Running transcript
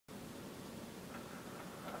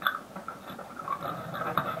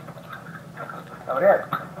Oh, yeah.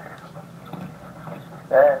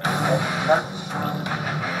 That's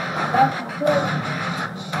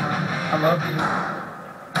I love you.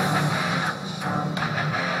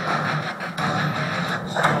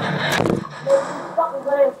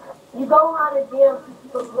 You go on a damn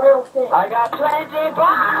real thing. I got plenty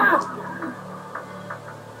bombs!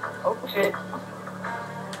 Oh, shit.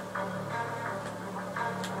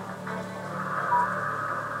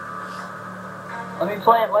 Let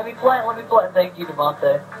me plant. Thank you,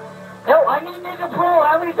 Devonte. No, I need to make a pro.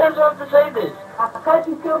 How many times do I have to say this? Because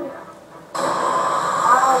you killed me.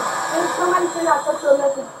 If somebody send out such a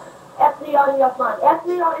message, FCR in your phone.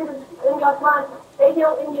 FCR in your phone, they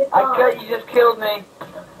heal in your phone. You just killed me.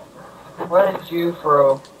 What did you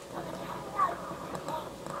throw?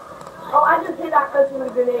 Oh, I just hit that person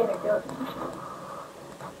with a grenade and killed him.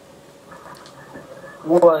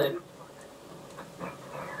 What?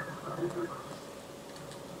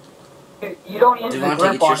 You don't use the Devonte,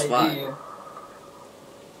 grip get your on it, spot. do you?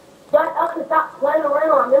 Shut up and stop playing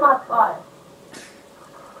around. I'm in my spot.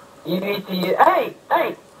 You need to use... Hey!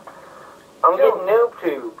 I'm getting noob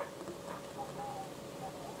tubed.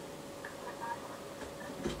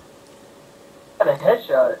 Got a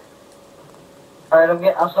headshot.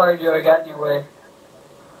 Alright, I'm sorry, Joe. I got in your way.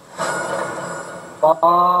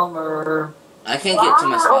 Bomber. I can't get to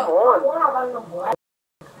my spot.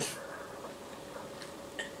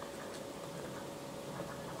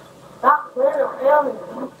 Stop playing around with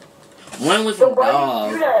me. One away from Why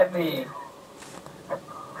dog. you shoot at me?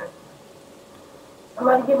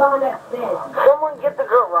 Somebody get behind that fence. Someone get the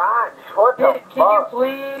garage. What the fuck? Can you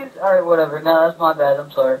please? Alright, whatever. No, that's my bad. I'm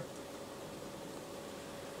sorry.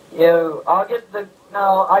 Yo, I'll get the...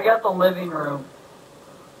 No, I got the living room.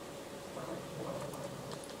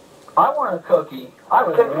 I want a cookie. I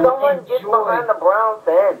would Can someone get behind the brown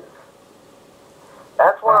fence?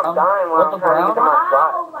 That's where I'm dying when I'm trying to get to my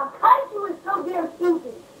spot. Wow, my country was so damn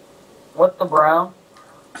stupid. What's the brown?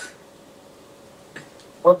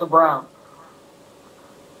 What's the brown?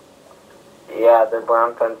 Yeah, the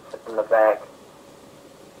brown fence in the back.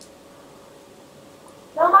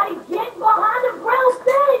 Somebody get behind the brown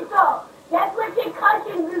fence, though. That's what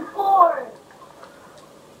concussions is for.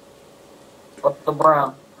 What's the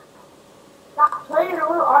brown? Stop playing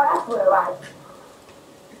around. Oh, that's what it was.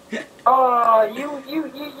 Oh, you.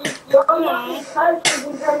 Don't get concussions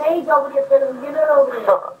and grenades over here, Philip. Get it over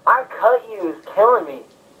here. I cut you. It's killing me.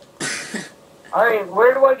 Alright,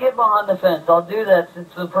 where do I get behind the fence? I'll do that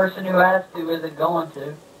since the person who has to isn't going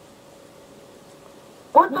to.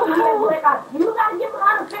 What the hell? You gotta get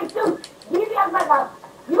behind the fence, too. You guys like a...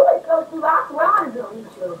 You would go through. I swear I would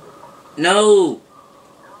delete you. No.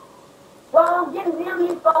 Well, I'm getting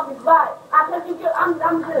really fucking spot. I thought you could... I'm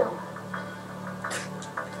good.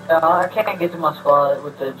 No, I can't get to my spot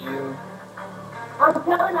with the Jew. I'm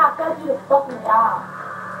telling you, I thought you would fucking die.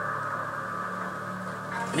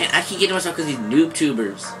 Man, I can't get to myself because these noob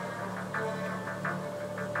tubers.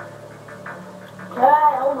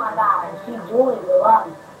 Okay, oh my god, she joined the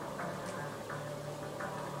lobby.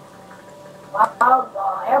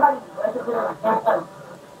 Wow, everybody's basically on the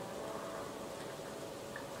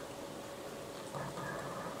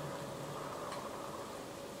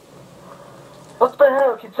What the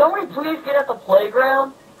hell? Can somebody please get at the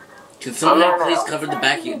playground? Can someone please cover the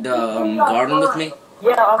back, the garden with me?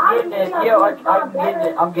 Yeah, I'm getting it. Yo, I'm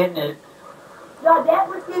getting it. Yo, that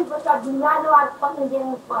was things, but I do not know how to fucking get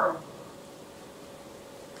in the fun.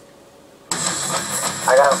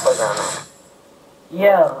 I got a playground now.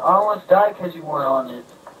 Yeah, I almost died because you weren't on it.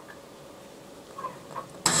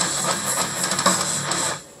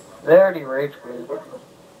 They already rage quit.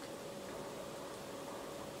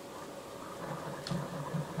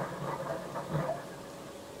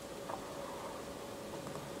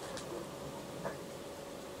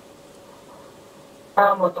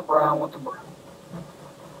 With the brown.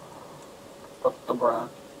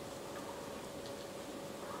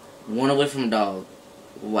 One away from dog.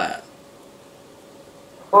 Wow.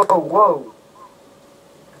 Whoa.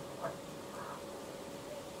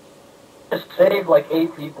 Just saved like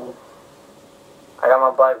 8 people. I got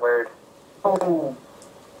my blackbird. Oh.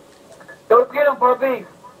 Go get him, puppy.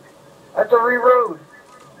 That's a re-road.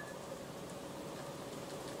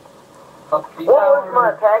 What was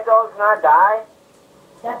my attack dogs not die?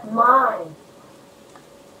 That's mine.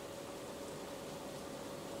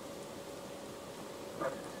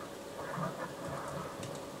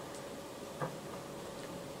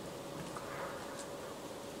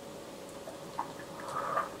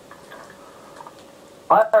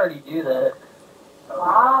 I already do that.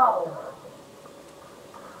 Wow.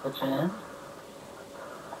 Which end?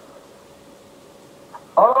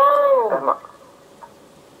 Oh!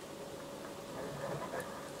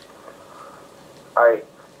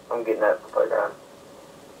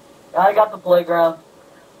 playground?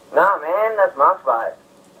 Nah, man, that's my spot.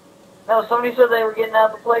 No, somebody said they were getting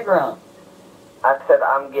out of the playground. I said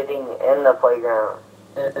I'm getting in the playground.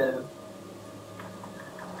 Ew.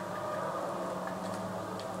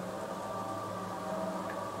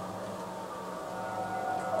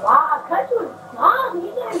 Wow, I cut you dumb.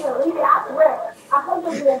 You didn't even leave it. I swear. I told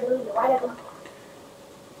you to delete it right at the...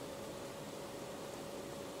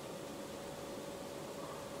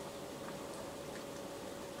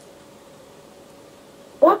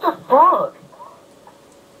 What the fuck?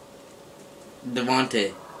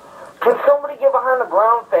 Devonte. Can somebody get behind the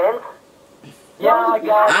brown fence? Yeah, I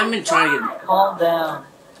got it. I've been trying to get... Calm down.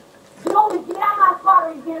 Joey, get out of my spot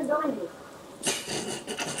or you're getting deleted.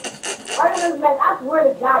 I swear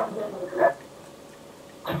to God, you're going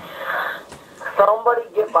Somebody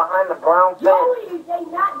get behind the brown fence. Joey, they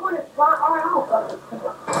not going to spawn. Alright, I don't fuck